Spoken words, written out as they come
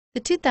The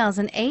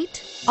 2008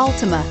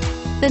 Altima.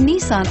 The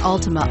Nissan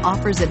Altima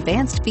offers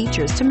advanced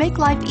features to make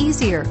life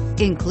easier,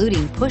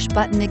 including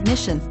push-button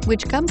ignition,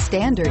 which comes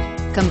standard.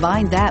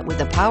 Combine that with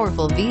a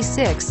powerful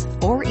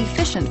V6 or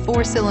efficient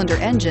 4-cylinder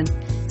engine,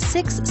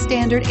 6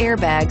 standard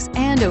airbags,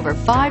 and over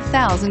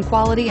 5,000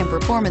 quality and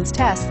performance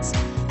tests,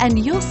 and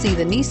you'll see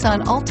the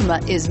Nissan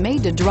Altima is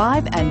made to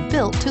drive and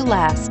built to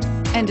last,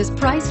 and is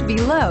priced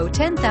below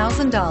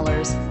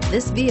 $10,000.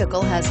 This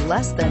vehicle has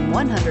less than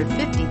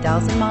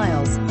 150,000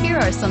 miles. Here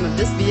are some of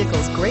this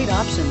vehicle's great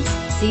options: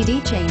 CD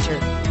changer,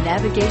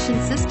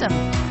 navigation system,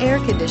 air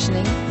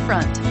conditioning,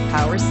 front,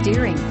 power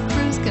steering,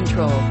 cruise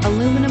control,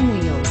 aluminum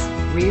wheels,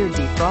 rear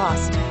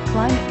defrost,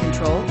 climate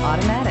control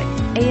automatic,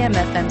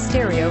 AM/FM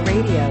stereo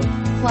radio,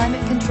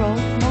 climate control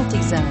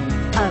multi-zone.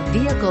 A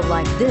vehicle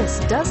like this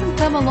doesn't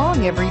come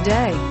along every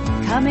day.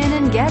 Come in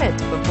and get it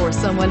before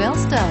someone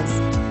else does.